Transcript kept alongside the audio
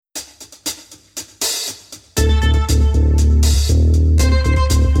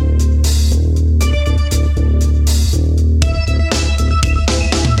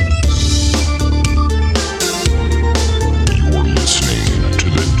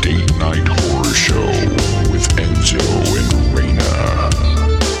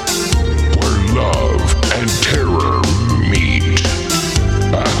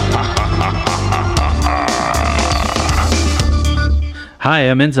Hi,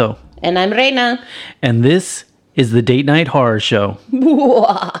 I'm Enzo. And I'm Reina. And this is the Date Night Horror Show. Did you miss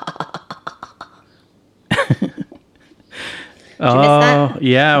that?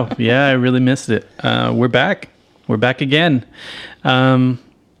 Yeah, I really missed it. We're back. We're back again. The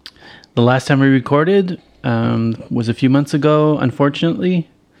last time we recorded was a few months ago, unfortunately.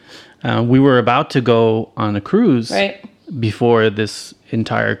 We were about to go on a cruise before this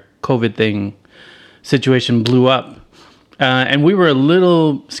entire COVID situation blew up. And we were a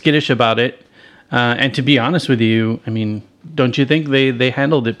little skittish about it. And to be honest with you, I mean, don't you think they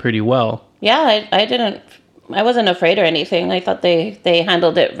handled it pretty well? Yeah, I wasn't afraid or anything. I thought they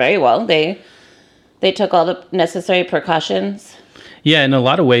handled it very well. They took all the necessary precautions. Yeah, in a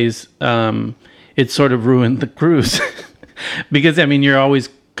lot of ways, it sort of ruined the cruise. Because, I mean, you're always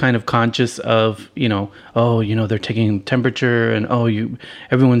kind of conscious of, they're taking temperature and,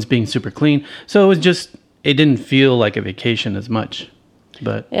 everyone's being super clean. So it didn't feel like a vacation as much.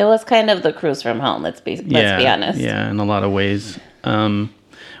 But it was kind of the cruise from home, let's be honest. Yeah, in a lot of ways.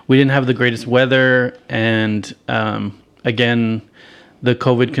 We didn't have the greatest weather, and again, the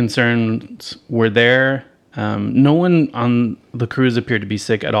COVID concerns were there. No one on the cruise appeared to be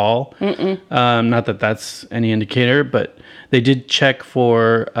sick at all. Not that that's any indicator, but they did check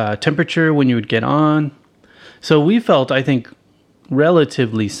for temperature when you would get on. So we felt, I think,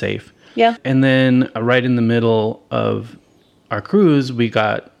 relatively safe. Yeah. And then right in the middle of our cruise, we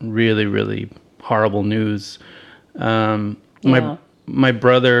got really, really horrible news. My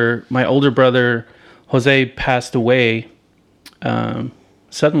older brother, Jose, passed away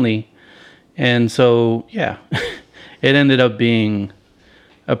suddenly. And so, yeah, it ended up being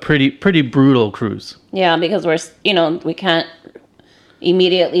a pretty brutal cruise. Yeah, because we can't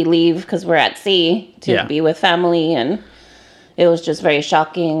immediately leave because we're at sea to be with family. And it was just very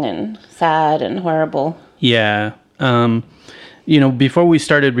shocking and sad and horrible. Yeah. Before we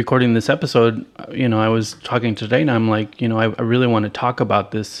started recording this episode, I was talking to Dana. I'm like, I really want to talk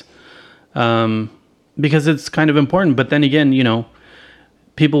about this because it's kind of important. But then again,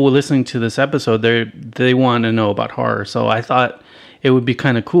 people listening to this episode, they want to know about horror. So I thought it would be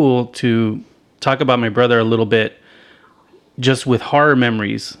kind of cool to talk about my brother a little bit, just with horror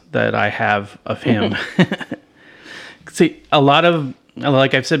memories that I have of him. See,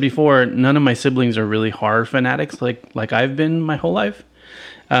 like I've said before, none of my siblings are really horror fanatics like I've been my whole life.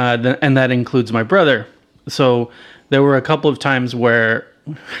 And that includes my brother. So there were a couple of times where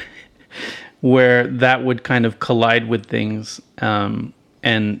that would kind of collide with things and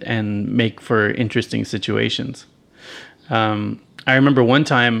make for interesting situations. I remember one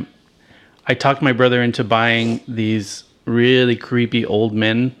time I talked my brother into buying these really creepy old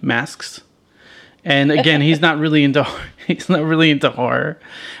men masks. And again, he's not really into horror,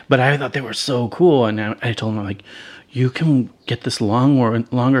 but I thought they were so cool. And I told him, I'm like, you can get this longer,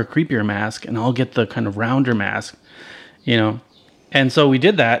 creepier mask, and I'll get the kind of rounder mask, And so we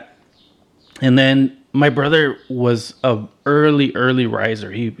did that. And then my brother was a early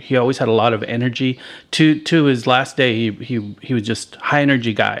riser. He always had a lot of energy. To his last day, he was just high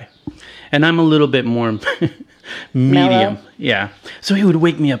energy guy, and I'm a little bit more medium. Mellow. Yeah. So he would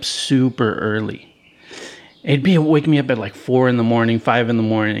wake me up super early. He'd wake me up at like 4 a.m, 5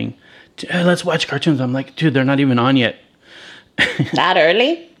 a.m. Let's watch cartoons. I'm like, dude, they're not even on yet. That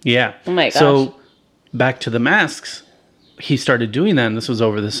early? Yeah. Oh my gosh. So back to the masks, he started doing that, and this was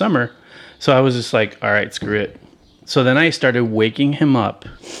over the summer. So I was just like, all right, screw it. So then I started waking him up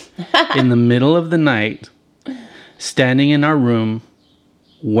in the middle of the night, standing in our room,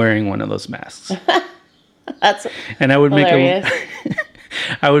 wearing one of those masks. And I would hilarious.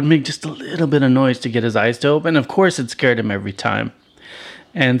 I would make just a little bit of noise to get his eyes to open. Of course, it scared him every time.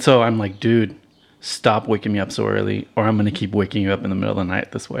 And so I'm like, dude, stop waking me up so early, or I'm going to keep waking you up in the middle of the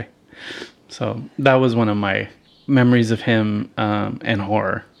night this way. So that was one of my memories of him and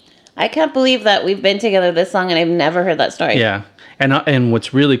horror. I can't believe that we've been together this long and I've never heard that story. Yeah. And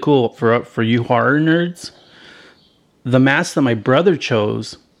what's really cool for you horror nerds, the mask that my brother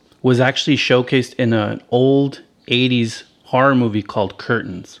chose was actually showcased in an old 80s horror movie called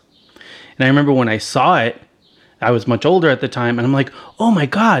Curtains. And I remember when I saw it, I was much older at the time, and I'm like, oh my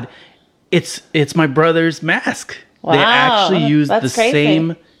God, it's my brother's mask. Wow, they actually used the crazy.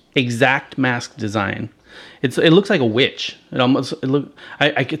 Same exact mask design. It looks like a witch.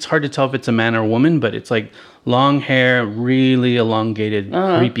 It's hard to tell if it's a man or a woman, but it's like long hair, really elongated,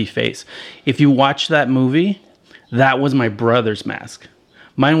 creepy face. If you watch that movie, that was my brother's mask.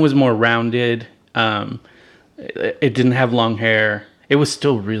 Mine was more rounded. It didn't have long hair. It was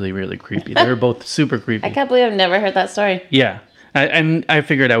still really, really creepy. They were both super creepy. I can't believe I've never heard that story. Yeah. And I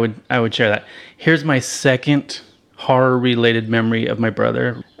figured I would share that. Here's my second horror-related memory of my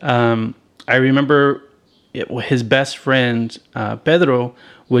brother. I remember his best friend, Pedro,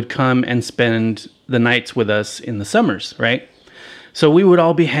 would come and spend the nights with us in the summers, right? So we would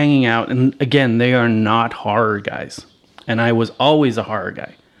all be hanging out. And again, they are not horror guys. And I was always a horror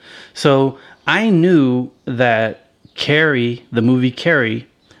guy. So I knew that Carrie, the movie Carrie,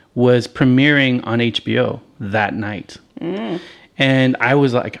 was premiering on HBO that night. And I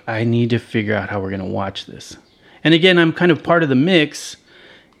was like, I need to figure out how we're going to watch this. And again, I'm kind of part of the mix.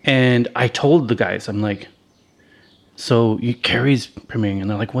 And I told the guys, I'm like, so Carrie's premiering. And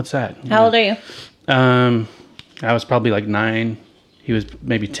they're like, what's that? How old are you? I was probably like 9. He was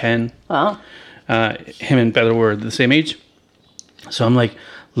maybe 10. Wow. Him and Pedro were the same age. So I'm like,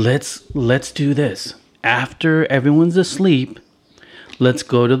 let's do this. After everyone's asleep, let's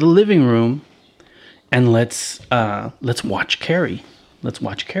go to the living room and let's watch Carrie. Let's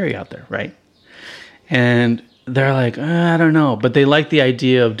watch Carrie out there, right? And they're like, I don't know, but they like the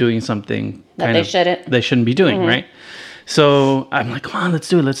idea of doing something that they shouldn't be doing, right? So I'm like, come on, let's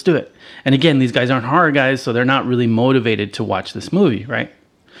do it. And again, these guys aren't horror guys, so they're not really motivated to watch this movie, right?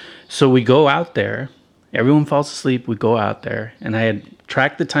 So we go out there. Everyone falls asleep. We go out there. And I had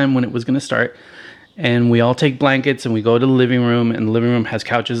tracked the time when it was going to start. And we all take blankets and we go to the living room. And the living room has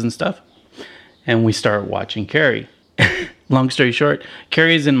couches and stuff. And we start watching Carrie. Long story short,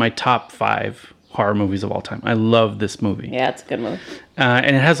 Carrie is in my top 5 horror movies of all time. I love this movie. Yeah, it's a good movie.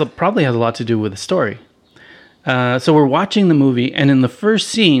 And it probably has a lot to do with the story. So we're watching the movie, and in the first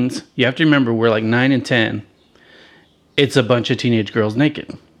scenes, you have to remember we're like 9 and 10. It's a bunch of teenage girls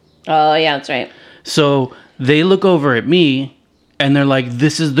naked. Oh, yeah, that's right. So they look over at me, and they're like,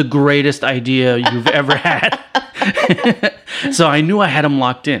 this is the greatest idea you've ever had. So I knew I had them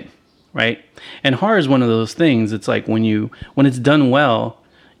locked in, right? And horror is one of those things. It's like when it's done well,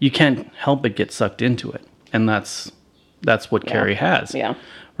 you can't help but get sucked into it. And that's what Carrie has. Yeah.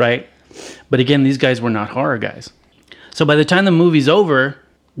 Right? But again, these guys were not horror guys. So by the time the movie's over,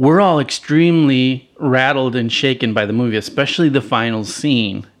 we're all extremely rattled and shaken by the movie, especially the final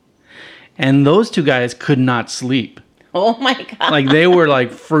scene. And those two guys could not sleep. Oh my God. Like they were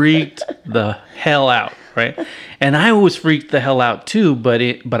like freaked the hell out, right? And I was freaked the hell out too, but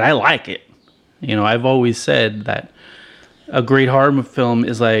I like it. You know, I've always said that a great horror film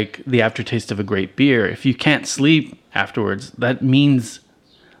is like the aftertaste of a great beer. If you can't sleep afterwards, that means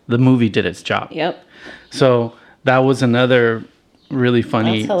the movie did its job. Yep. So that was another really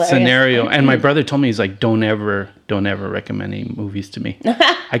funny scenario. And my brother told me, he's like, don't ever recommend any movies to me.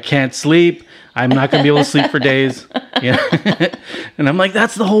 I can't sleep. I'm not going to be able to sleep for days. Yeah. And I'm like,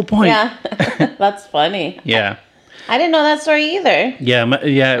 that's the whole point. Yeah. That's funny. Yeah. I didn't know that story either. Yeah.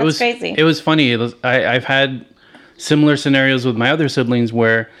 It was crazy. It was funny. I've had similar scenarios with my other siblings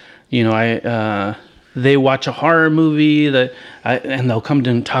where, you know, they watch a horror movie and they'll come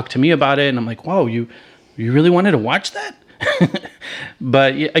and talk to me about it. And I'm like, whoa, you really wanted to watch that?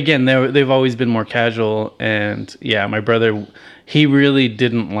 But again, they've always been more casual. And yeah, my brother, he really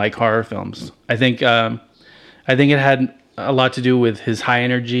didn't like horror films. I think it had a lot to do with his high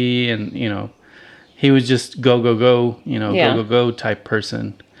energy and, you know, he was just go, you know, go type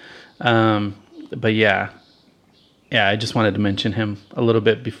person. But yeah, I just wanted to mention him a little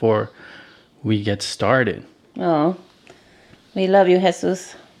bit before we get started. Oh, we love you,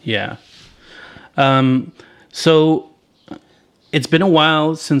 Jesus. Yeah. So it's been a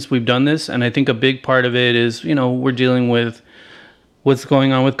while since we've done this, and I think a big part of it is, you know, we're dealing with what's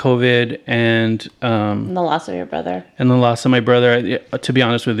going on with COVID and the loss of your brother. And the loss of my brother. To be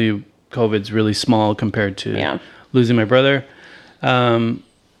honest with you, COVID's really small compared to losing my brother. And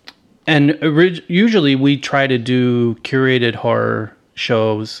usually we try to do curated horror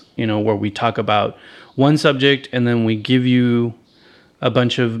shows, you know, where we talk about one subject and then we give you a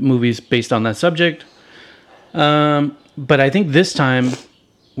bunch of movies based on that subject. But I think this time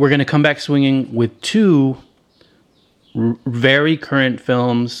we're going to come back swinging with 2 very current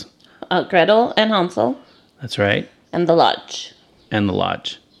films. Gretel and Hansel. That's right. And The Lodge.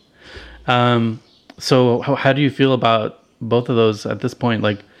 So how do you feel about both of those at this point?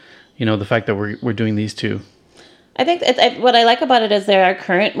 Like, you know, the fact that we're doing these 2. I think what I like about it is there are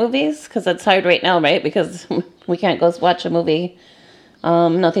current movies, because it's hard right now, right? Because we can't go watch a movie.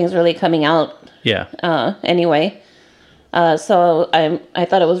 Nothing's really coming out. Yeah. Anyway, so I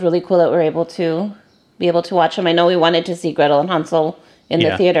thought it was really cool that we're able to be able to watch them. I know we wanted to see Gretel and Hansel in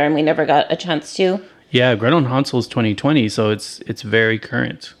the theater, and we never got a chance to. Yeah, Gretel and Hansel is 2020, so it's very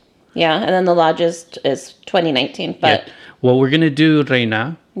current. Yeah, and then The Lodge is 2019. But what we're gonna do,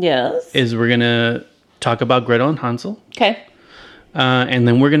 Reina, is we're gonna talk about Gretel and Hansel. Okay. And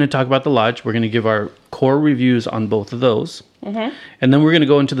then we're going to talk about The Lodge. We're going to give our core reviews on both of those. And then we're going to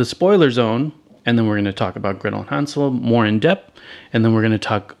go into the spoiler zone. And then we're going to talk about Gretel and Hansel more in depth. And then we're going to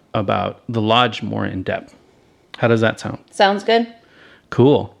talk about The Lodge more in depth. How does that sound? Sounds good.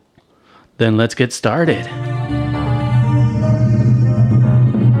 Cool. Then let's get started.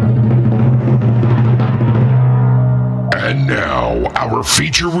 And now, our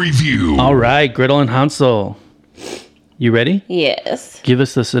feature review. All right, Gretel and Hansel. You ready? Yes. Give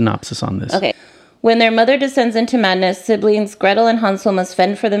us the synopsis on this. Okay. When their mother descends into madness, siblings Gretel and Hansel must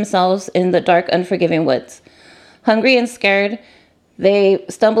fend for themselves in the dark, unforgiving woods. Hungry and scared, they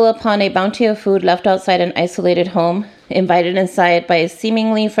stumble upon a bounty of food left outside an isolated home, invited inside by a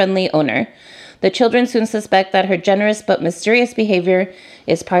seemingly friendly owner. The children soon suspect that her generous but mysterious behavior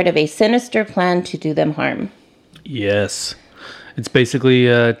is part of a sinister plan to do them harm. Yes. It's basically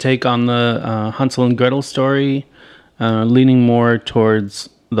a take on the Hansel and Gretel story, leaning more towards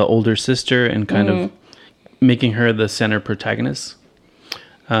the older sister and kind of making her the center protagonist.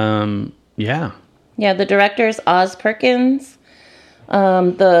 Yeah. Yeah, the director is Oz Perkins.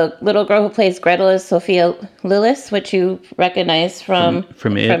 The little girl who plays Gretel is Sophia Lillis, which you recognize from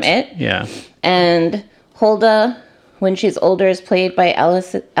It. Yeah. And Hulda, when she's older, is played by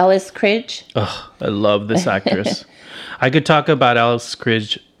Alice Cridge. Oh, I love this actress. I could talk about Alice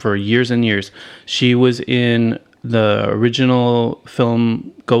Cridge for years and years. She was in the original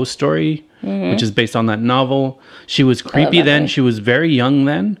film Ghost Story, which is based on that novel. She was creepy then. She was very young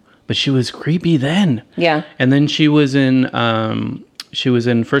then, but she was creepy then. Yeah. And then she was in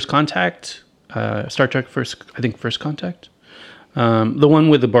First Contact, Star Trek First Contact. The one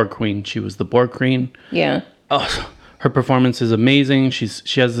with the Borg Queen. She was the Borg Queen. Yeah. Oh, her performance is amazing.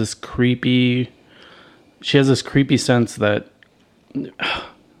 She has this creepy sense that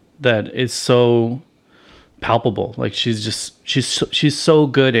is so palpable. Like she's so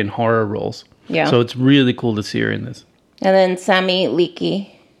good in horror roles. Yeah. So it's really cool to see her in this. And then Sami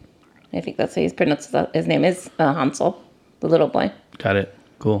Leakey, I think that's how he's pronounced. His name is Hansel, the little boy. Got it.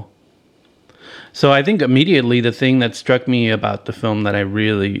 Cool. So I think immediately the thing that struck me about the film that I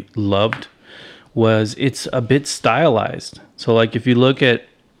really loved was it's a bit stylized. So like if you look at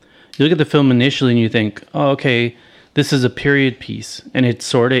the film initially and you think, oh, okay, this is a period piece, and it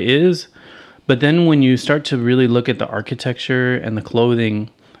sort of is. But then when you start to really look at the architecture and the clothing,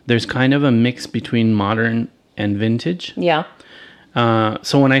 there's kind of a mix between modern and vintage. Yeah.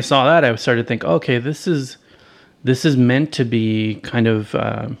 So when I saw that, I started to think, okay, this is meant to be kind of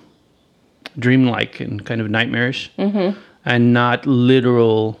dreamlike and kind of nightmarish, and not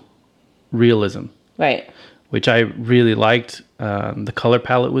literal realism. Right. Which I really liked. The color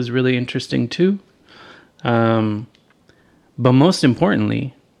palette was really interesting too. But most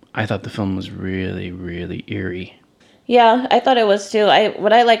importantly, I thought the film was really, really eerie. Yeah, I thought it was too.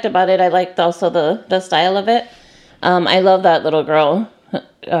 What I liked about it, I liked also the style of it. I love that little girl.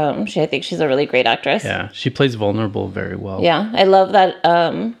 I think she's a really great actress. Yeah, she plays vulnerable very well. Yeah, I love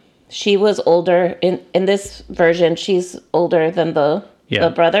that she was older. In this version, she's older than the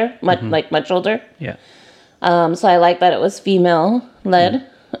brother, much older. Yeah. So I like that it was female-led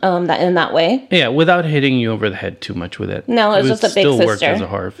in that way. Yeah, without hitting you over the head too much with it. No, it was just a big sister. Still worked as a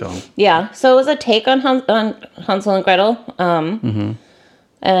horror film. Yeah, so it was a take on Hansel and Gretel.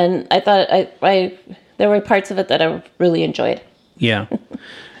 And I thought I there were parts of it that I really enjoyed. Yeah.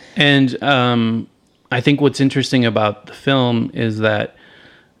 And I think what's interesting about the film is that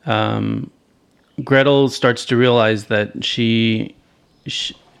Gretel starts to realize that she's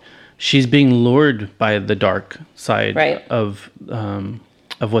being lured by the dark side of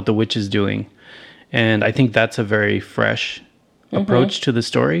what the witch is doing. And I think that's a very fresh approach to the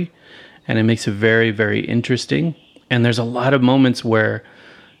story. And it makes it very, very interesting. And there's a lot of moments where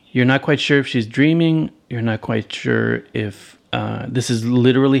you're not quite sure if she's dreaming. You're not quite sure if this is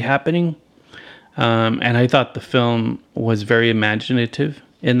literally happening. And I thought the film was very imaginative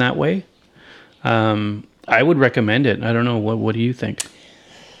in that way. I would recommend it. I don't know. What do you think?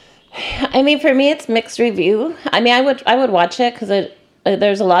 I mean, for me, it's mixed review. I mean, I would watch it because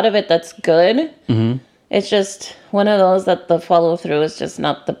there's a lot of it that's good. It's just one of those that the follow through is just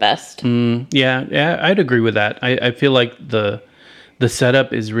not the best. Yeah, I'd agree with that. I feel like the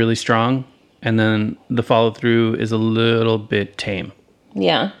setup is really strong, and then the follow through is a little bit tame.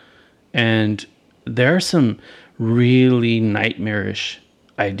 Yeah, and there are some really nightmarish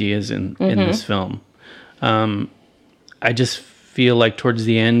ideas in this film. I just feel like towards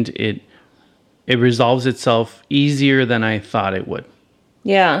the end it resolves itself easier than I thought it would.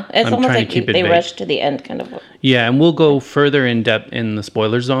 Yeah, it's almost like they rushed to the end, kind of. Yeah, and we'll go further in depth in the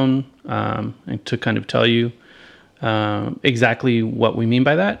spoiler zone to kind of tell you exactly what we mean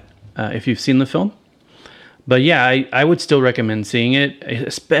by that if you've seen the film. But yeah, I would still recommend seeing it,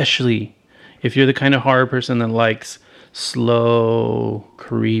 especially if you're the kind of horror person that likes slow,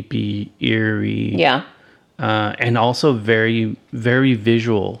 creepy, eerie, Yeah. and also very, very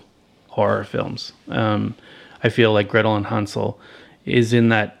visual horror films. I feel like Gretel and Hansel is in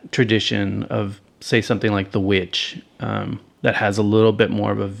that tradition of, say, something like The Witch, that has a little bit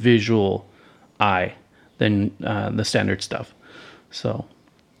more of a visual eye than the standard stuff. So,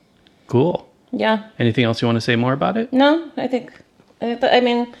 cool. Yeah. Anything else you want to say more about it? No, I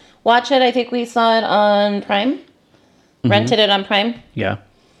mean, watch it. I think we saw it on Prime. Rented it on Prime. Yeah.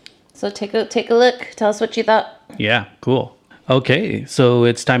 So take a look. Tell us what you thought. Yeah, cool. Okay, so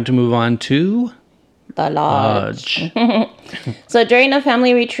it's time to move on to The Lodge. So during a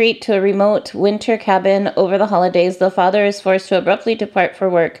family retreat to a remote winter cabin over the holidays, the father is forced to abruptly depart for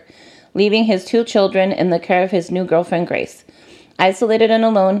work, leaving his 2 children in the care of his new girlfriend, Grace. Isolated and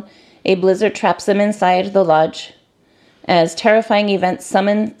alone, a blizzard traps them inside the lodge as terrifying events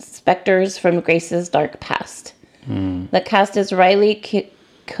summon specters from Grace's dark past. The cast is Riley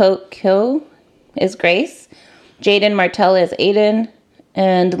Keough is Grace, Jaden Martell is Aiden,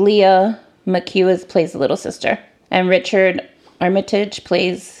 and Leah McHugh plays the little sister. And Richard Armitage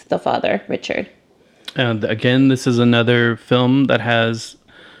plays the father, Richard. And again, this is another film that has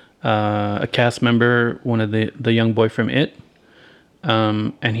a cast member, one of the young boy from It.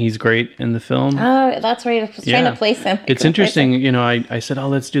 And he's great in the film. Oh, that's where I was trying to place him. It's interesting. You know, I said,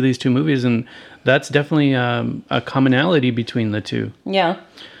 let's do these 2 movies. And that's definitely a commonality between the 2. Yeah.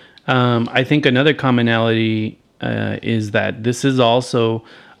 I think another commonality is that this is also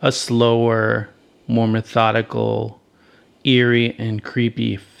a slower, more methodical, eerie, and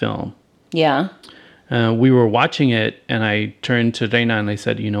creepy film. Yeah. We were watching it, and I turned to Reina and I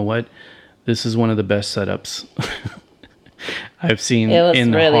said, you know what? This is one of the best setups I've seen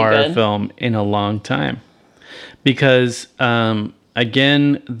in a horror film in a long time. Because,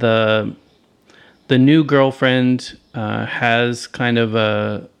 again, the new girlfriend has kind of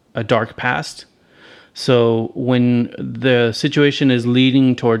a dark past. So when the situation is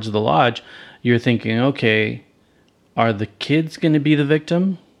leading towards the lodge, you're thinking, okay, are the kids going to be the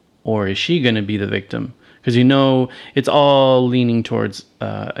victim? Or is she going to be the victim? Because you know it's all leaning towards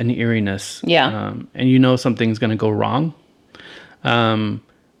an eeriness. Yeah. And you know something's going to go wrong. I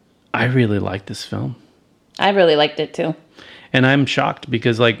really like this film. I really liked it too. And I'm shocked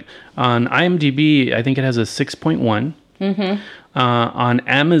because, like, on IMDb, I think it has a 6.1. On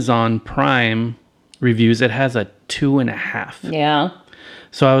Amazon Prime reviews, it has a 2.5. Yeah.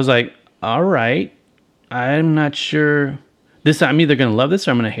 So I was like, all right, I'm not sure. I'm either going to love this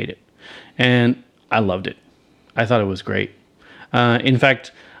or I'm going to hate it. And I loved it. I thought it was great. In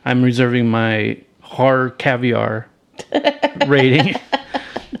fact, I'm reserving my horror caviar rating,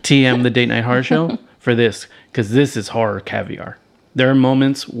 TM, the Date Night Horror Show, for this, because this is horror caviar. There are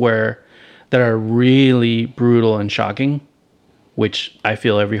moments that are really brutal and shocking, which I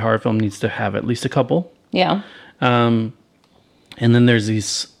feel every horror film needs to have at least a couple. Yeah. And then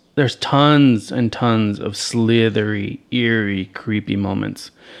there's tons and tons of slithery, eerie, creepy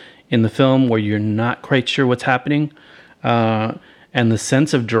moments in the film where you're not quite sure what's happening. And the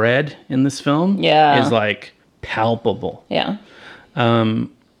sense of dread in this film is like palpable. Yeah.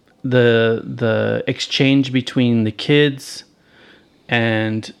 The exchange between the kids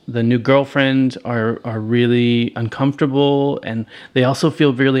and the new girlfriend are really uncomfortable, and they also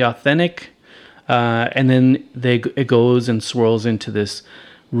feel really authentic. And then it goes and swirls into this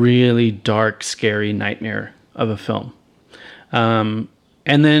really dark, scary nightmare of a film. And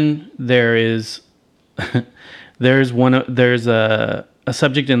then there's a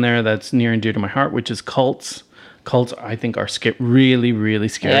subject in there that's near and dear to my heart, which is cults. Cults, I think, are really, really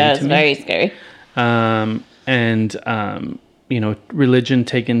scary to me. Yeah, it's very scary. Religion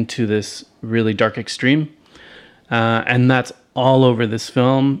taken to this really dark extreme. And that's all over this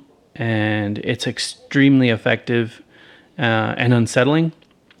film. And it's extremely effective and unsettling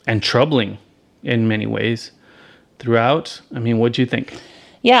and troubling in many ways throughout. I mean, what do you think?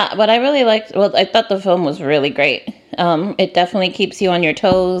 Yeah, what I really liked, I thought the film was really great. It definitely keeps you on your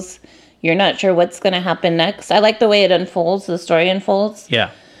toes. You're not sure what's going to happen next. I like the way it unfolds, the story unfolds. Yeah.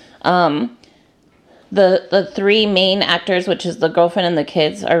 The 3 main actors, which is the girlfriend and the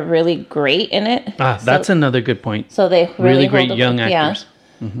kids, are really great in it. That's another good point. So they really great young actors. Yeah.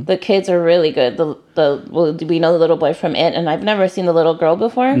 Mm-hmm. The kids are really good. We know the little boy from It, and I've never seen the little girl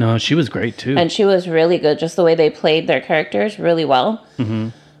before. No, she was great too. And she was really good, just the way they played their characters really well.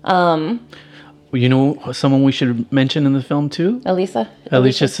 Mm-hmm. You know someone we should mention in the film too? Alicia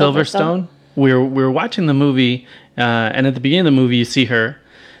Silverstone. we're watching the movie, and at the beginning of the movie, you see her.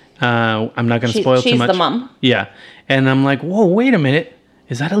 I'm not going to spoil too much. She's the mom. Yeah, and I'm like, whoa, wait a minute,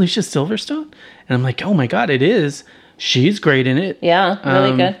 is that Alicia Silverstone? And I'm like, oh my god, it is. She's great in it. Yeah,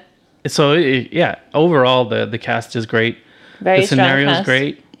 really good. So yeah, overall the cast is great. Very the scenario strong is cast.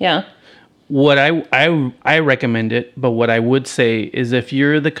 great. Yeah. What I recommend it, but what I would say is if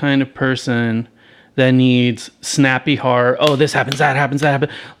you're the kind of person that needs snappy horror, oh, this happens, that happens, that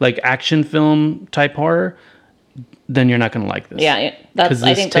happens, like action film type horror, then you're not going to like this. Yeah, I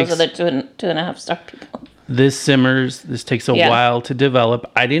think those are the 2.5 star people. This simmers. This takes a while to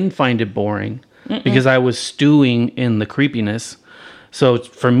develop. I didn't find it boring because I was stewing in the creepiness. So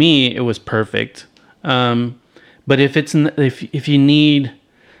for me, it was perfect. But if you need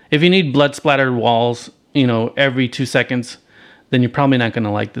blood splattered walls, every 2 seconds, then you're probably not going to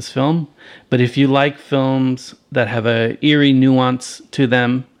like this film. But if you like films that have a eerie nuance to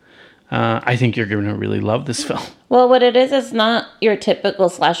them, I think you're going to really love this film. Well, what it is not your typical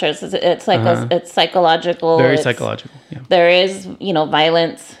slashers. It's like it's psychological. Very psychological. Yeah. There is,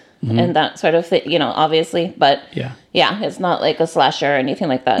 violence and that sort of thing, obviously. But yeah, it's not like a slasher or anything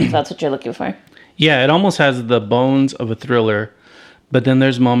like that. If that's what you're looking for. Yeah, it almost has the bones of a thriller, but then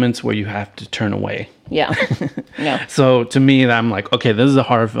there's moments where you have to turn away. Yeah. Yeah. So to me, I'm like, okay, this is a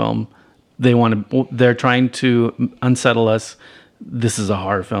horror film. They're trying to unsettle us. This is a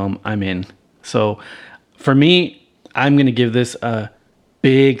horror film. I'm in. So for me, I'm going to give this a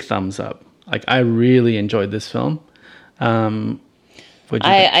big thumbs up. Like, I really enjoyed this film.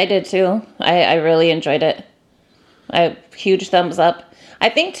 I did too. I really enjoyed it. Huge thumbs up. I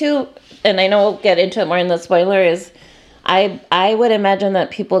think too, and I know we'll get into it more in the spoiler, is I would imagine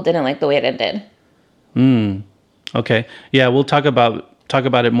that people didn't like the way it ended. Okay. Yeah, we'll talk about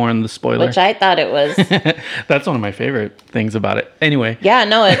it more in the spoiler. Which I thought it was. That's one of my favorite things about it. Anyway. Yeah,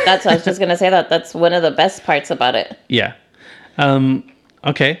 no, that's I was just going to say that. That's one of the best parts about it. Yeah.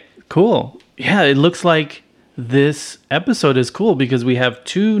 Okay, cool. Yeah, it looks like this episode is cool because we have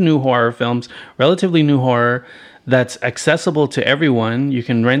 2 new horror films, relatively new horror, that's accessible to everyone. You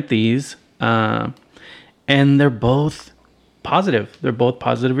can rent these. And they're both positive. They're both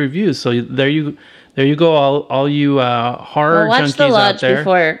positive reviews. So there you go, all you horror watch junkies The Lodge out there.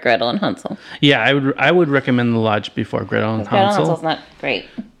 before Gretel and Hansel. Yeah, I would recommend The Lodge before Gretel and Hansel. Gretel and Hansel's not great.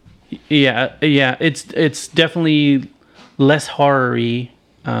 Yeah, it's definitely less horror-y,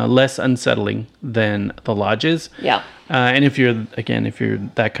 less unsettling than The Lodge is. Yeah. And if you're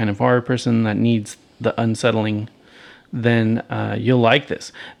that kind of horror person that needs the unsettling, then you'll like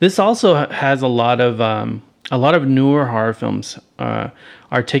this. This also has a lot of newer horror films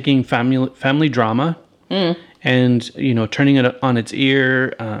are taking family drama and turning it on its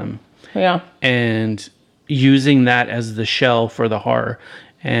ear and using that as the shell for the horror.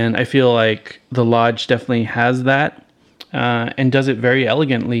 And I feel like The Lodge definitely has that and does it very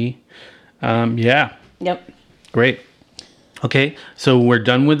elegantly. Yeah. Yep. Great. Okay, so we're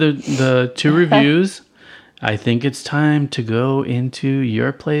done with the 2 reviews. I think it's time to go into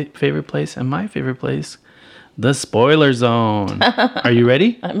your favorite place and my favorite place, the spoiler zone. Are you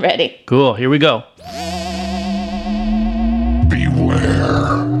ready? I'm ready. Cool, here we go.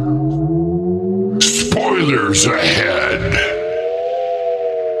 Beware. Spoilers ahead.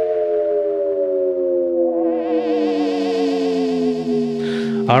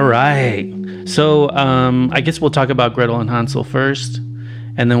 All right. So I guess we'll talk about Gretel and Hansel first,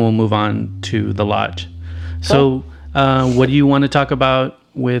 and then we'll move on to The Lodge. So what do you want to talk about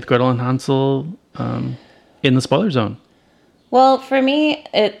with Gretel and Hansel in the spoiler zone? Well, for me,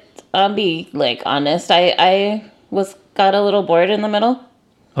 I'll be honest. I got a little bored in the middle.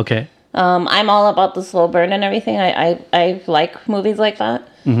 Okay. I'm all about the slow burn and everything. I like movies like that.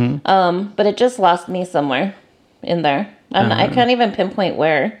 Mm-hmm. But it just lost me somewhere in there. I can't even pinpoint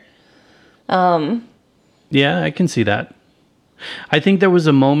where. Yeah, I can see that. I think there was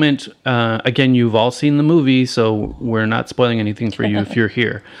a moment, again, you've all seen the movie, so we're not spoiling anything for you if you're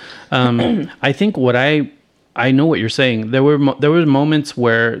here. I think I know what you're saying. There were moments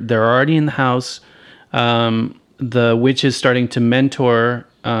where they're already in the house. The witch is starting to mentor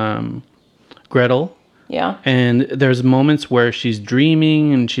Gretel. Yeah. And there's moments where she's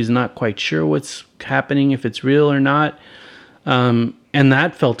dreaming and she's not quite sure what's happening, if it's real or not. And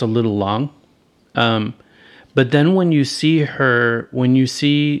that felt a little long. But then when you see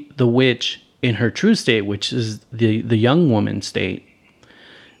the witch in her true state, which is the young woman state,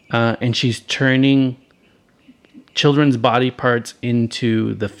 and she's turning children's body parts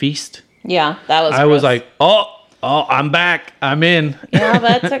into the feast. Yeah, that was. I was like, oh, I'm back. I'm in. Yeah,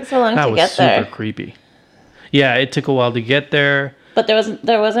 that took so long to get there. That was super creepy. Yeah, it took a while to get there. But there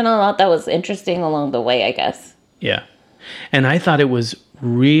wasn't a lot that was interesting along the way, I guess. Yeah. And I thought it was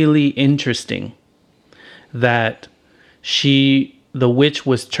really interesting that the witch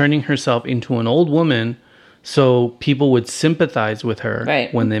was turning herself into an old woman so people would sympathize with her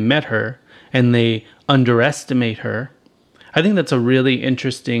when they met her and they underestimate her. I think that's a really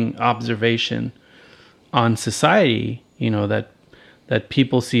interesting observation on society, that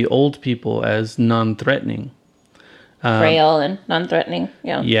people see old people as non-threatening. Frail and non-threatening,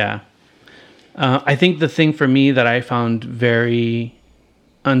 yeah. Yeah. I think the thing for me that I found very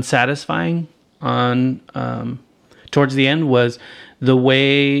unsatisfying towards the end was the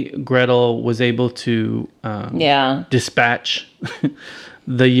way Gretel was able to dispatch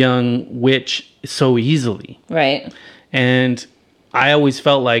the young witch so easily. Right. And I always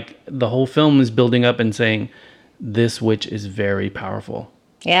felt like the whole film is building up and saying, this witch is very powerful.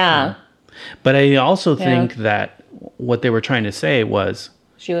 Yeah. But I also think that what they were trying to say was...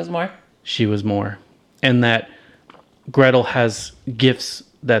 She was more. And that Gretel has gifts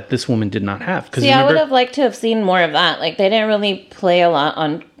that this woman did not have. I would have liked to have seen more of that. Like, they didn't really play a lot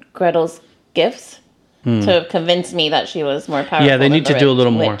on Gretel's gifts to convince me that she was more powerful. Yeah, they need to do a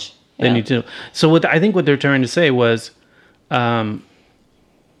little more. They Yeah. need to. So I think what they're trying to say was Gretel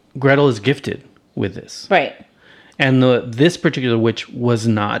is gifted with this. Right. And this particular witch was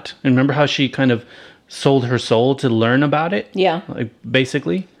not. And remember how she kind of sold her soul to learn about it? Yeah. Like,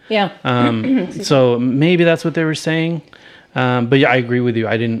 basically? Yeah. So maybe that's what they were saying. But yeah, I agree with you.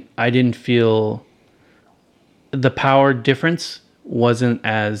 I didn't feel the power difference wasn't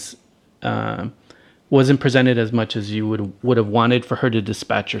presented as much as you would have wanted for her to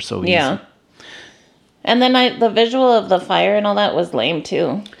dispatch her so easily. Yeah. And then the visual of the fire and all that was lame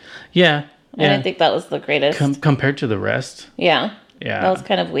too. Yeah. I didn't think that was the greatest. Compared to the rest. Yeah. Yeah. That was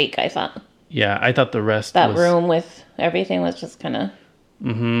kind of weak, I thought. Yeah, I thought the rest that room with everything was just kind of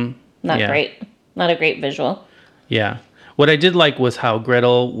not great. Not a great visual. Yeah. What I did like was how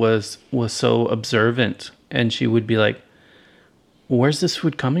Gretel was so observant, and she would be like, where's this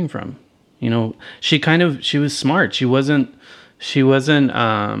food coming from? She was smart. She wasn't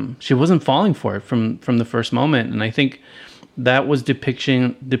falling for it from the first moment. And I think that was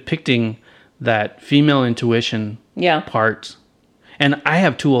depicting that female intuition part. And I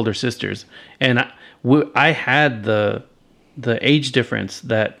have two older sisters, and I had the age difference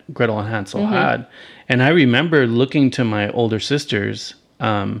that Gretel and Hansel had. And I remember looking to my older sisters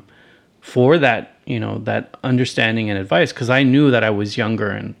for that, that understanding and advice, because I knew that I was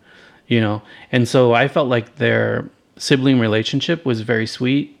younger, and so I felt like their sibling relationship was very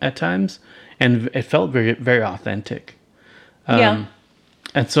sweet at times, and it felt very, very authentic. And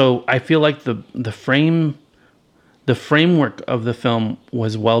so I feel like the framework of the film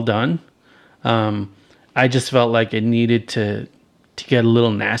was well done. I just felt like it needed to get a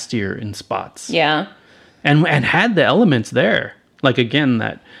little nastier in spots. Yeah. And had the elements there. Like, again,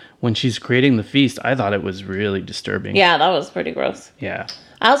 that when she's creating the feast, I thought it was really disturbing. Yeah, that was pretty gross. Yeah.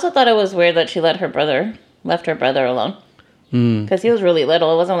 I also thought it was weird that she left her brother alone. Because he was really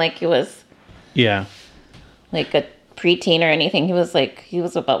little. It wasn't like he was like a preteen or anything. He was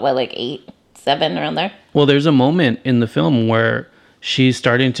about, 8, 7, around there. Well, there's a moment in the film where Gretel's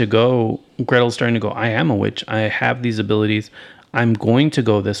starting to go, I am a witch. I have these abilities. I'm going to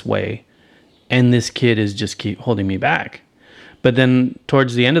go this way. And this kid is just keep holding me back. But then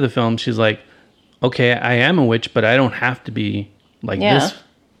towards the end of the film, she's like, okay, I am a witch, but I don't have to be like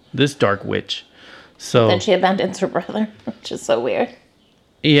this dark witch. So then she abandons her brother, which is so weird.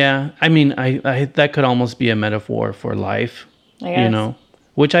 Yeah. I mean, I that could almost be a metaphor for life, I guess.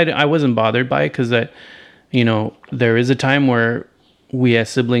 Which I wasn't bothered by, because there is a time where we as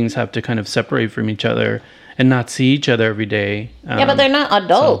siblings have to kind of separate from each other and not see each other every day. But they're not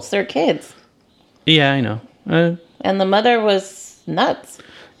adults. They're kids. Yeah, I know. And the mother was nuts.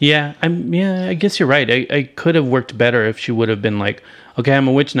 Yeah, I guess you're right. I could have worked better if she would have been like, okay, I'm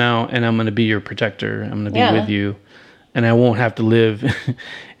a witch now, and I'm going to be your protector. I'm going to be with you, and I won't have to live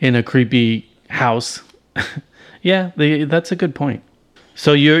in a creepy house. That's a good point.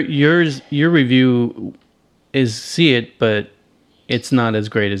 So your review is see it, but it's not as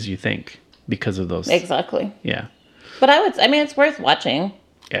great as you think because of those. Exactly. Yeah. But it's worth watching.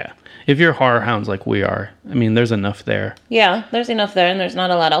 Yeah. If you're horror hounds like we are, there's enough there. Yeah, there's enough there, and there's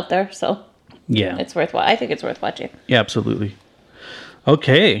not a lot out there, so yeah, I think it's worth watching. Yeah, absolutely.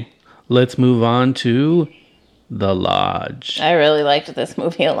 Okay, let's move on to The Lodge. I really liked this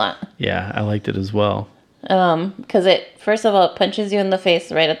movie a lot. Yeah, I liked it as well. Because it, first of all, it punches you in the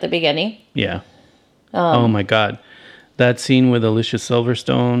face right at the beginning. Yeah. Oh my God. That scene with Alicia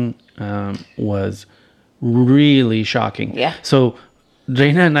Silverstone was really shocking. Yeah. So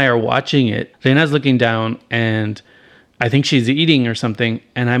Reina and I are watching it. Reina's looking down, and I think she's eating or something,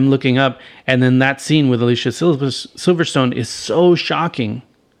 and I'm looking up, and then that scene with Alicia Silverstone is so shocking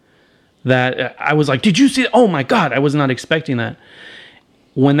that I was like, did you see it? Oh my God, I was not expecting that.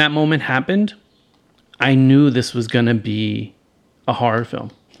 When that moment happened, I knew this was going to be a horror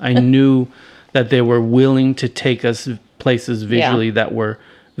film. I knew that they were willing to take us places visually that were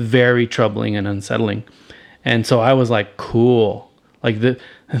very troubling and unsettling. And so I was like, cool. Like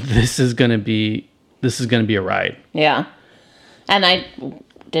this is going to be a ride. Yeah. And I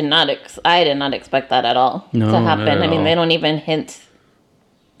did not expect that at all to happen. I mean, they don't even hint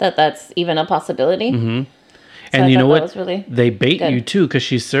that that's even a possibility. Mm-hmm. So and you know what? Really they bait good. you too, because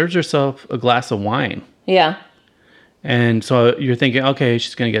she serves herself a glass of wine. Yeah. And so you're thinking, okay,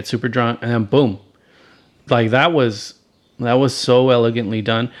 she's going to get super drunk, and then boom. Like that was so elegantly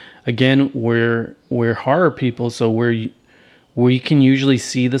done. Again, we're horror people, so we can usually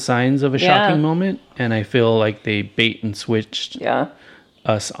see the signs of a shocking moment, and I feel like they bait and switched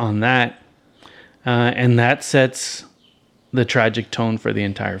us on that. And that sets the tragic tone for the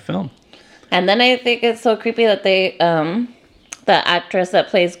entire film. And then I think it's so creepy that they the actress that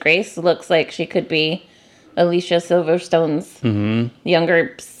plays Grace looks like she could be Alicia Silverstone's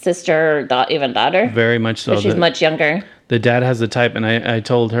younger sister or even daughter. Very much so. She's much younger. The dad has the type, and I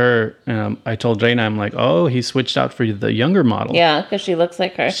told her, I told Reina, I'm like, oh, he switched out for the younger model. Yeah, because she looks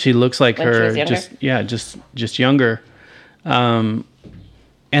like her. She looks like her, just younger. And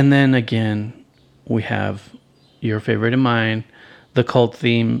then again, we have your favorite and mine. The cult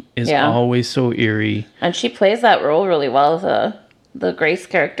theme is always so eerie. And she plays that role really well, the Grace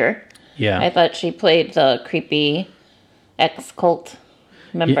character. Yeah. I thought she played the creepy ex-cult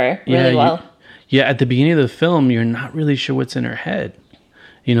member really well. Yeah, at the beginning of the film, you're not really sure what's in her head.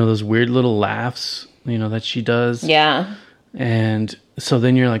 You know, those weird little laughs, that she does. Yeah. And so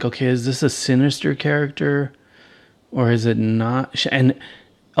then you're like, okay, is this a sinister character or is it not? And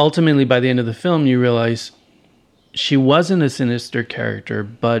ultimately, by the end of the film, you realize she wasn't a sinister character,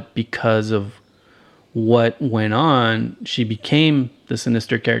 but because of what went on, she became the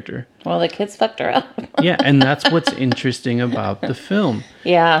sinister character. Well, the kids fucked her up. Yeah, and that's what's interesting about the film.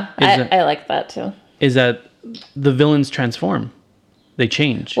 Yeah, I like that too. Is that the villains transform. They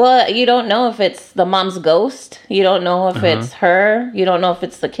change. Well, you don't know if it's the mom's ghost. You don't know if it's her. You don't know if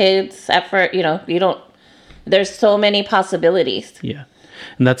it's the kids' effort. You don't... There's so many possibilities. Yeah,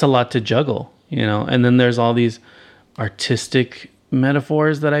 and that's a lot to juggle, And then there's all these artistic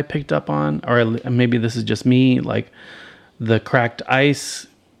metaphors that I picked up on, or maybe this is just me, like the cracked ice,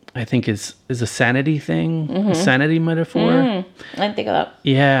 I think is a sanity thing, a sanity metaphor. I didn't think of that.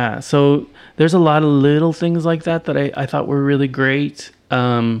 Yeah, so there's a lot of little things like that I thought were really great.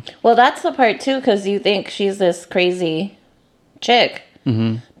 Well, that's the part too, because you think she's this crazy chick,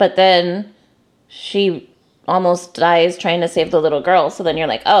 but then she almost dies trying to save the little girl. So then you're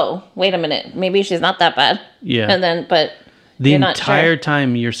like, oh, wait a minute, maybe she's not that bad. Yeah, and then but. The entire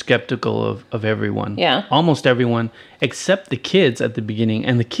time you're skeptical of everyone. Yeah. Almost everyone, except the kids at the beginning.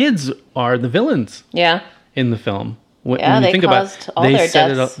 And the kids are the villains. Yeah. In the film. When you think about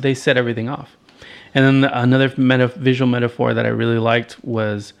it, they set everything off. And then another visual metaphor that I really liked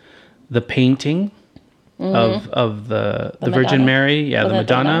was the painting of the Virgin Mary. Yeah, the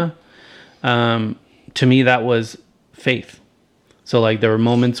Madonna. To me, that was faith. So like there were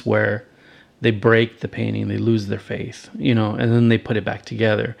moments where they break the painting, they lose their faith, and then they put it back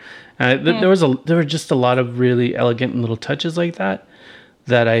together. There were just a lot of really elegant little touches like that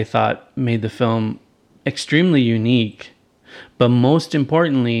I thought made the film extremely unique. But most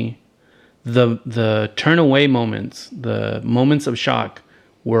importantly, the turn away moments, the moments of shock,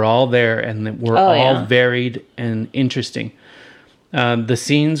 were all there, and were all varied and interesting. The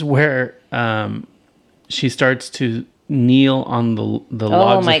scenes where she starts to kneel on the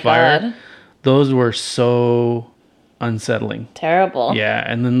logs of fire. God. Those were so unsettling. Terrible. Yeah,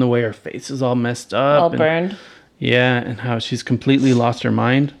 and then the way her face is all messed up. All burned. Yeah, and how she's completely lost her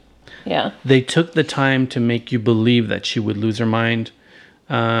mind. Yeah. They took the time to make you believe that she would lose her mind.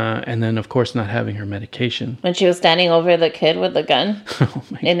 And then, of course, not having her medication. When she was standing over the kid with the gun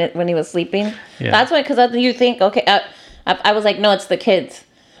when he was sleeping. Yeah. That's why, because you think, okay, I was like, no, it's the kids.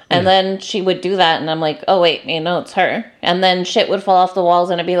 And then she would do that, and I'm like, oh, wait, it's her. And then shit would fall off the walls,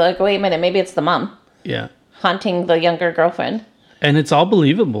 and I'd be like, wait a minute, maybe it's the mom. Yeah. Haunting the younger girlfriend. And it's all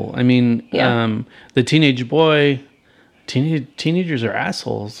believable. I mean, the teenage boy, teenagers are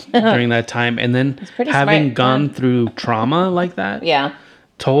assholes during that time. And then having gone through trauma like that. Yeah.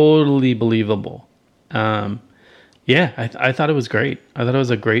 Totally believable. Yeah, I thought it was great. I thought it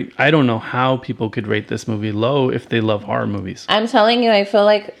was a great... I don't know how people could rate this movie low if they love horror movies. I'm telling you, I feel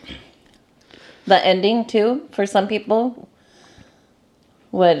like the ending too, for some people,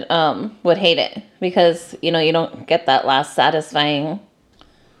 would hate it because you don't get that last satisfying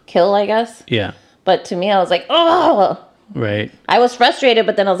kill, I guess. Yeah. But to me, I was like, oh, Right. I was frustrated,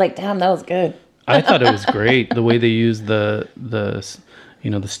 but then I was like, damn, that was good. I thought it was great the way they used the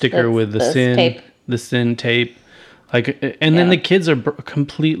sticker with the sin tape. the sin tape, and then the kids are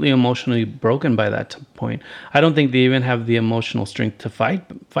completely emotionally broken by that point. I don't think they even have the emotional strength to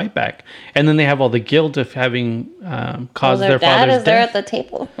fight back, and then they have all the guilt of having caused their dad father's is there death. at the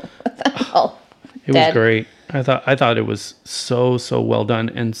table. It was great. I thought it was so well done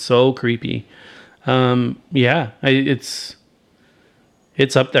and so creepy.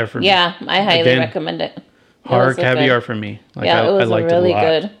 It's up there for me. Yeah, I highly recommend it. Horror caviar for me. It was really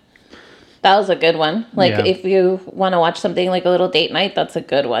good. That was a good one. If you want to watch something like a little date night, that's a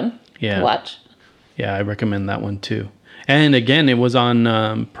good one to watch. Yeah, I recommend that one too. And again, it was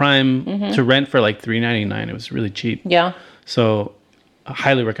on Prime to rent for like $3.99. It was really cheap. Yeah. So I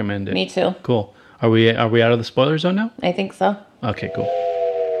highly recommend it. Me too. Cool. Are we out of the spoiler zone now? I think so. Okay, cool.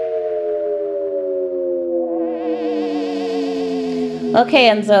 Okay,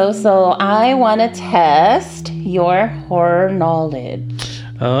 Enzo, so I want to test your horror knowledge.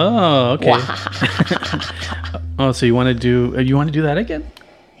 Oh, okay. So you want to do that again?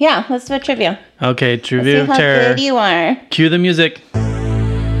 Yeah, let's do a trivia. Okay, trivia of terror. See how good you are. Cue the music.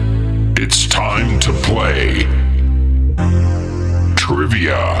 It's time to play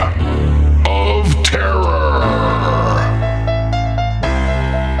Trivia of Terror.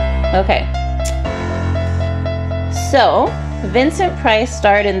 Okay. So, Vincent Price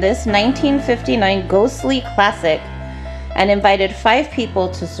starred in this 1959 ghostly classic and invited 5 people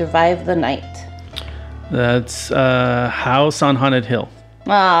to survive the night. That's House on Haunted Hill.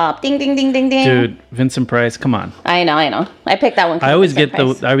 Ah, ding ding ding ding ding. Dude, Vincent Price, come on. I know. I picked that one. I always get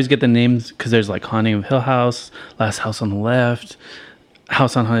the names because there's like Haunting of Hill House, Last House on the Left,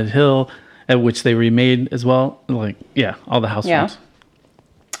 House on Haunted Hill, at which they remade as well. All the house films.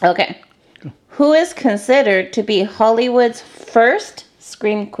 Okay. Who is considered to be Hollywood's first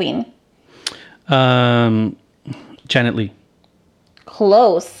scream queen? Janet Leigh.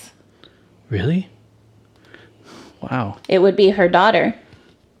 Close. Really? Wow. It would be her daughter,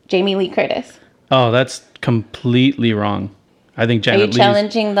 Jamie Lee Curtis. Oh, that's completely wrong. I think Janet Leigh. Are you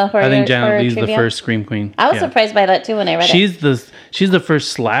challenging the horror? I think Janet Leigh's the trivia? first scream queen. I was surprised by that too when I read it. She's the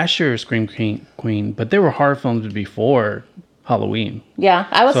first slasher scream queen, but there were horror films before Halloween. Yeah,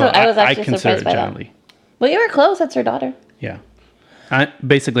 I was actually surprised by Janet that. Leigh. Well, you were close. That's her daughter. Yeah.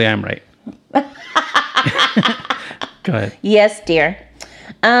 Basically, I'm right. Go ahead. Yes, dear.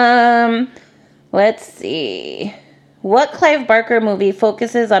 Let's see. What Clive Barker movie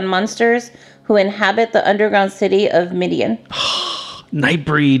focuses on monsters who inhabit the underground city of Midian?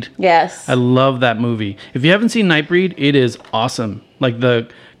 Nightbreed. Yes. I love that movie. If you haven't seen Nightbreed, it is awesome. Like the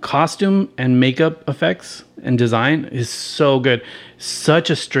costume and makeup effects and design is so good. Such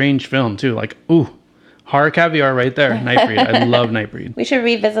a strange film too. Like, ooh, horror caviar right there. Nightbreed. I love Nightbreed. We should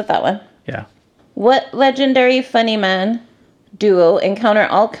revisit that one. Yeah. What legendary funny man duo encounter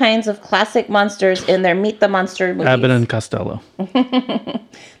all kinds of classic monsters in their Meet the Monster movies? Abbott and Costello.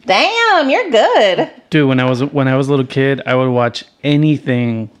 Damn, you're good. Dude, when I was a little kid, I would watch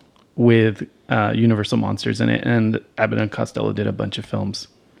anything with Universal monsters in it, and Abbott and Costello did a bunch of films.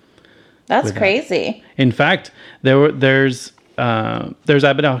 That's crazy. In fact, there's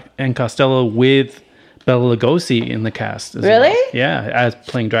Abbott and Costello with Bela Lugosi in the cast. Really? Well. Yeah, as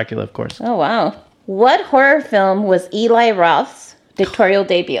playing Dracula, of course. Oh wow! What horror film was Eli Roth's directorial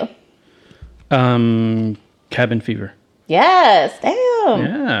debut? Cabin Fever. Yes. Damn.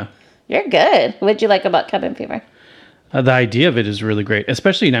 Yeah. You're good. What'd you like about Cabin Fever? The idea of it is really great,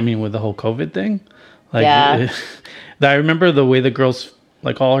 especially with the whole COVID thing. I remember the way the girl's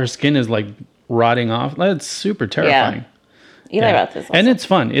all her skin is rotting off. That's super terrifying. Yeah. Eli Roth is awesome. And it's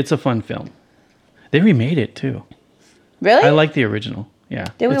fun. It's a fun film. They remade it too. Really? I like the original. Yeah.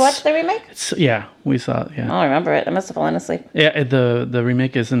 Did we watch the remake? Yeah, we saw it. Yeah. I don't remember it. I must have fallen asleep. Yeah, the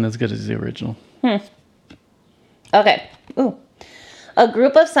remake isn't as good as the original. Okay. Ooh. A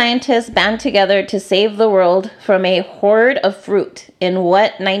group of scientists band together to save the world from a horde of fruit in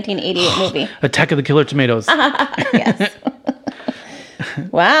what 1988 movie? Attack of the Killer Tomatoes. Yes.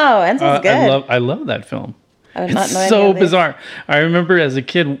 Wow, Enzo's good. I love that film. I would not know it's so bizarre. I remember as a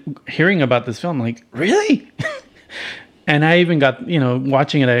kid hearing about this film, like, really? And I even got,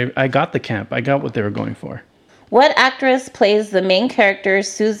 watching it, I got the camp. I got what they were going for. What actress plays the main character,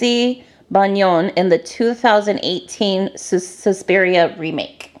 Susie Bagnon in the 2018 Suspiria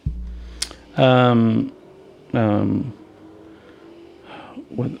remake?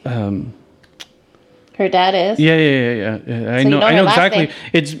 What, Her dad is. yeah. I So know. you know I her know last exactly. name?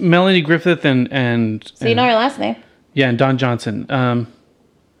 It's Melanie Griffith and So you know her last name? yeah, and Don Johnson.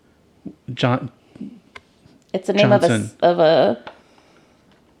 John. It's the name Johnson. of a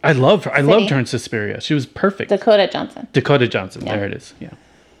I loved her. I loved City. her in Suspiria. She was perfect. Dakota Johnson. Dakota Johnson. There it is. Yeah.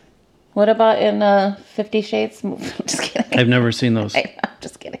 What about in 50 Shades? I'm just kidding. I've never seen those. I'm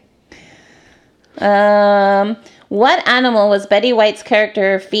just kidding. What animal was Betty White's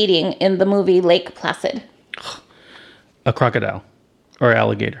character feeding in the movie Lake Placid? A crocodile or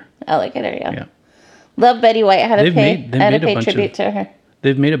alligator. Alligator, yeah. Yeah. Love Betty White. Had to They've pay, made- they've had to made a pay bunch tribute of- to her.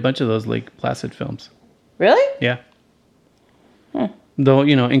 They've made a bunch of those Lake Placid films. Really? Yeah. Though,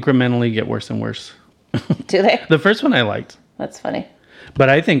 incrementally get worse and worse. Do they? The first one I liked, That's funny. but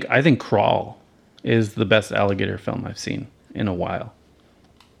I think Crawl is the best alligator film I've seen in a while.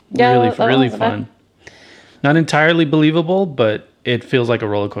 Yeah, really, that one really was bad. fun. Not entirely believable, but it feels like a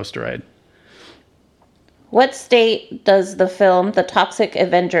roller coaster ride. What state does the film The Toxic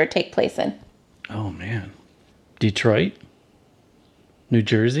Avenger take place in? Oh man, Detroit, New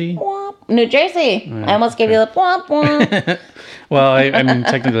Jersey. Womp. New Jersey. I almost gave you the womp womp. Well, I mean,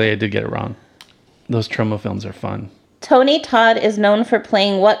 technically, I did get it wrong. Those Troma films are fun. Tony Todd is known for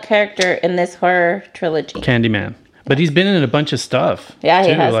playing what character in this horror trilogy? Candyman, but he's been in a bunch of stuff. Yeah, he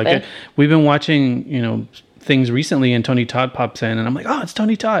has been. We've been watching, things recently, and Tony Todd pops in, and I'm like, oh, it's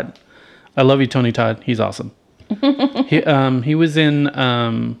Tony Todd. I love you, Tony Todd. He's awesome. He was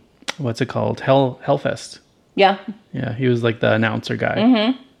in what's it called? Hellfest. Yeah. Yeah, he was like the announcer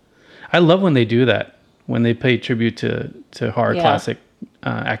guy. I love when they do that, when they pay tribute to horror Yeah. classic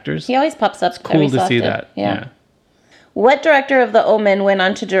actors. He always pops up. Cool every to so see often. that. Yeah. What director of The Omen went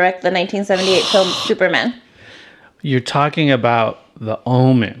on to direct the 1978 film Superman? You're talking about The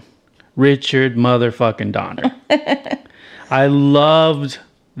Omen, Richard motherfucking Donner. I loved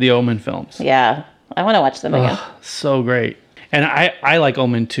the Omen films. Yeah. I want to watch them again. So great. And I like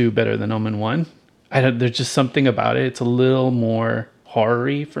Omen 2 better than Omen 1. There's just something about it. It's a little more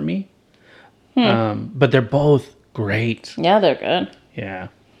horror-y for me. But they're both great. Yeah, they're good. Yeah.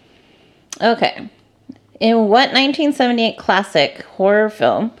 Okay. In what 1978 classic horror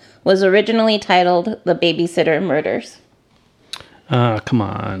film was originally titled The Babysitter Murders? Come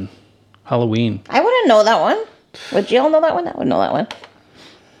on. Halloween. I wouldn't know that one. Would you all know that one? I would know that one.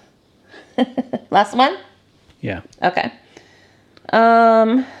 Last one? Yeah. Okay.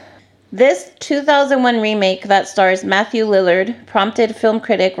 This 2001 remake that stars Matthew Lillard prompted film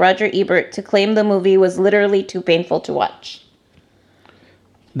critic Roger Ebert to claim the movie was literally too painful to watch.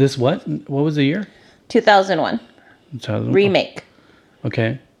 This what? What was the year? 2001 remake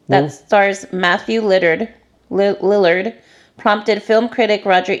Okay. that stars Matthew Lillard prompted film critic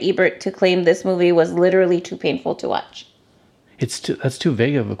Roger Ebert to claim this movie was literally too painful to watch. That's too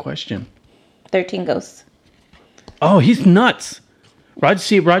vague of a question. 13 Ghosts. Oh, he's nuts.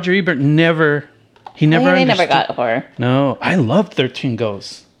 Roger Ebert never They never understood. got horror. No, I love 13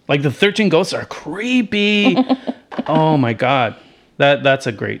 Ghosts. Like the 13 Ghosts are creepy. Oh my god. That's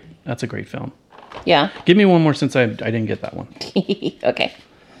a great film. Yeah. Give me one more since I didn't get that one. Okay.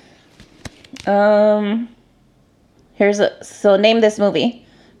 So name this movie.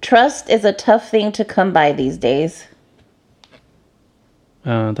 Trust is a tough thing to come by these days.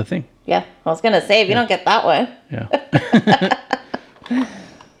 The Thing. Yeah, I was gonna say if you don't get that one. Yeah.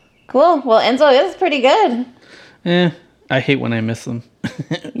 Cool. Well, Enzo is pretty good. I hate when I miss them.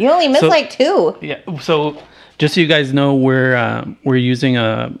 You only missed So- like 2. Yeah. So just so you guys know, we're using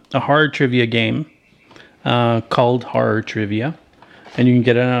a horror trivia game called Horror Trivia, and you can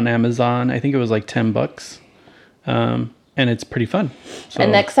get it on Amazon. I think it was like $10, and it's pretty fun. So,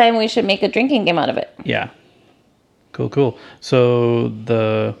 And next time we should make a drinking game out of it. yeah. Cool. So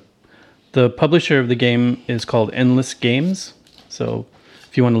the publisher of the game is called Endless Games. So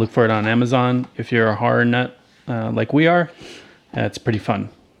if you want to look for it on Amazon, if you're a horror nut like we are, it's pretty fun.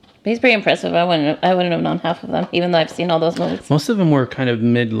 He's pretty impressive. I wouldn't have known half of them, even though I've seen all those movies. Most of them were kind of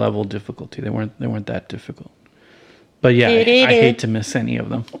mid-level difficulty. They weren't that difficult. But yeah, I hate to miss any of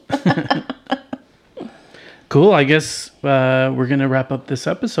them. Cool. I guess we're gonna wrap up this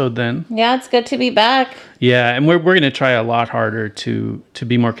episode then. Yeah, it's good to be back. Yeah, and we're gonna try a lot harder to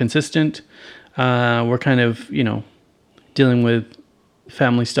be more consistent. We're kind of dealing with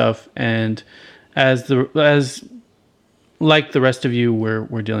family stuff, and as like the rest of you,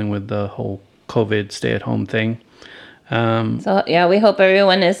 we're dealing with the whole COVID stay-at-home thing. So yeah, we hope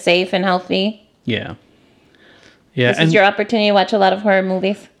everyone is safe and healthy. Yeah. Yeah, This is your opportunity to watch a lot of horror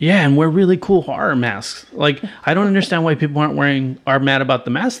movies. Yeah, and wear really cool horror masks. Like, I don't understand why people are mad about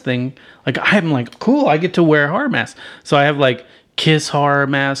the mask thing. Like, I'm like, cool, I get to wear horror masks. So I have like Kiss horror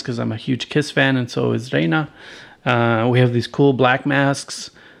masks because I'm a huge Kiss fan, and so is Reina. We have these cool black masks.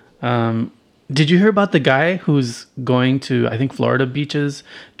 Did you hear about the guy who's going to, I think, Florida beaches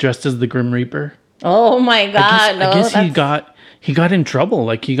dressed as the Grim Reaper? Oh my God! I guess he got in trouble.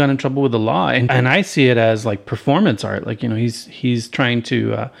 Like, he got in trouble with the law, and I see it as like performance art. Like, he's trying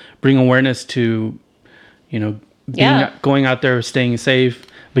to bring awareness to, going out there, staying safe.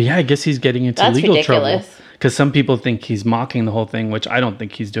 But yeah, I guess he's getting into legal trouble because some people think he's mocking the whole thing, which I don't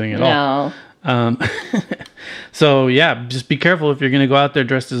think he's doing at all. So yeah, just be careful if you're going to go out there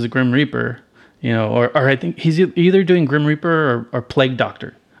dressed as a Grim Reaper, or I think he's either doing Grim Reaper or Plague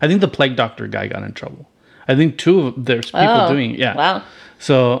Doctor. I think the Plague Doctor guy got in trouble. I think there's people doing it. Yeah. Wow.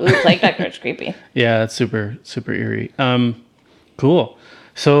 So Plague Doctor is creepy. Yeah, that's super, super eerie. Cool.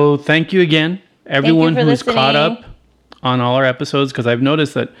 So thank you again, everyone who's caught up on all our episodes, because I've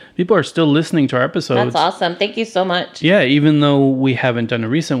noticed that people are still listening to our episodes. That's awesome. Thank you so much. Yeah, even though we haven't done a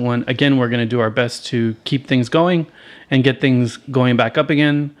recent one, again, we're going to do our best to keep things going and get things going back up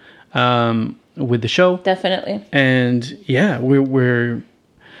again with the show. Definitely. And yeah, we're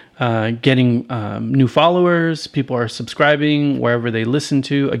getting new followers. People are subscribing wherever they listen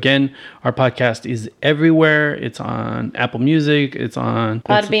to. Again, our podcast is everywhere. It's on Apple Music. It's on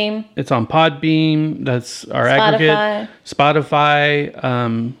Podbeam. It's on Podbeam. That's our aggregate.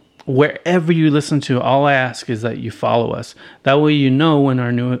 Spotify. Wherever you listen to, all I ask is that you follow us. That way you know when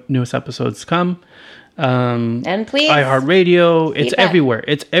our newest episodes come. And please, iHeartRadio, it's everywhere.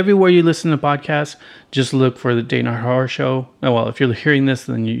 It's everywhere you listen to podcasts. Just look for the Date Night Horror Show. Oh, well, if you're hearing this,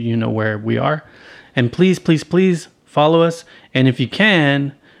 then you know where we are. And please, please, please follow us. And if you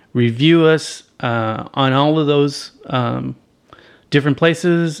can, review us on all of those different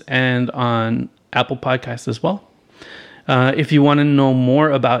places and on Apple Podcasts as well. If you want to know more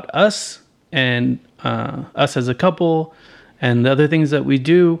about us and us as a couple and the other things that we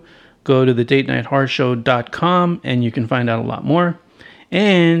do, go to the datenighthorshow.com and you can find out a lot more.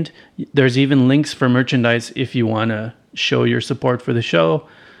 And there's even links for merchandise if you want to show your support for the show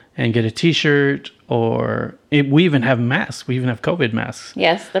and get a t-shirt, or we even have masks. We even have COVID masks.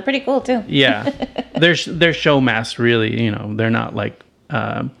 Yes, they're pretty cool too. Yeah. They're show masks, really. They're not like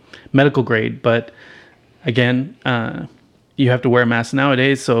medical grade, but again, you have to wear a mask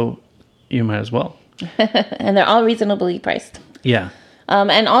nowadays, so you might as well. And they're all reasonably priced. Yeah.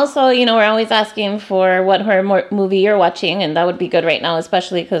 And also, we're always asking for what horror movie you're watching, and that would be good right now,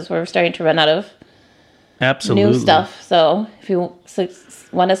 especially because we're starting to run out of new stuff. So if you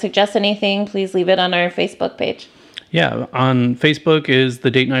want to suggest anything, please leave it on our Facebook page. Yeah, on Facebook is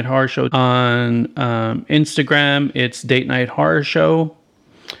the Date Night Horror Show. On Instagram, it's Date Night Horror Show.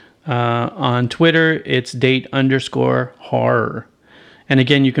 On Twitter, it's date_horror. And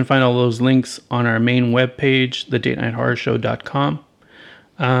again, you can find all those links on our main webpage, thedatenighthorrorshow.com.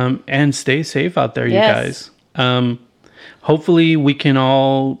 And stay safe out there, you guys. Hopefully we can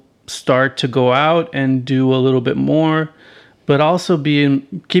all start to go out and do a little bit more, but also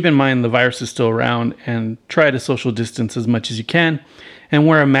keep in mind the virus is still around, and try to social distance as much as you can and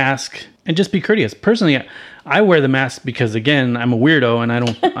wear a mask and just be courteous. Personally, I wear the mask because, again, I'm a weirdo and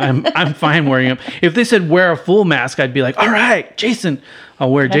I'm fine wearing them. If they said wear a full mask, I'd be like, all right, Jason,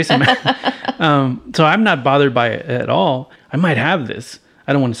 I'll wear a Jason mask. So I'm not bothered by it at all. I might have this.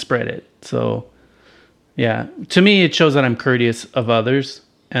 I don't want to spread it. So, yeah, to me, it shows that I'm courteous of others.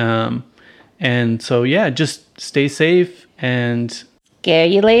 And so, yeah, just stay safe and scare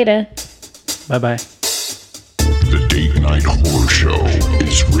you later. Bye-bye. The Date Night Horror Show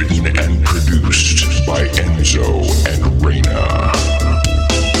is written and produced by Enzo and Reina.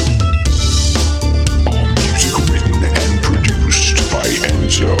 All music written and produced by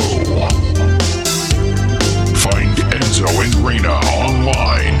Enzo. Find Enzo and Reina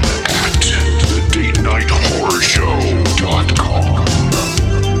online at thedatenighthorshow.com.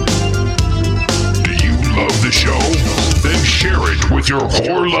 Do you love the show? Then share it with your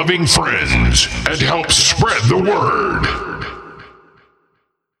horror-loving friends and help spread the word.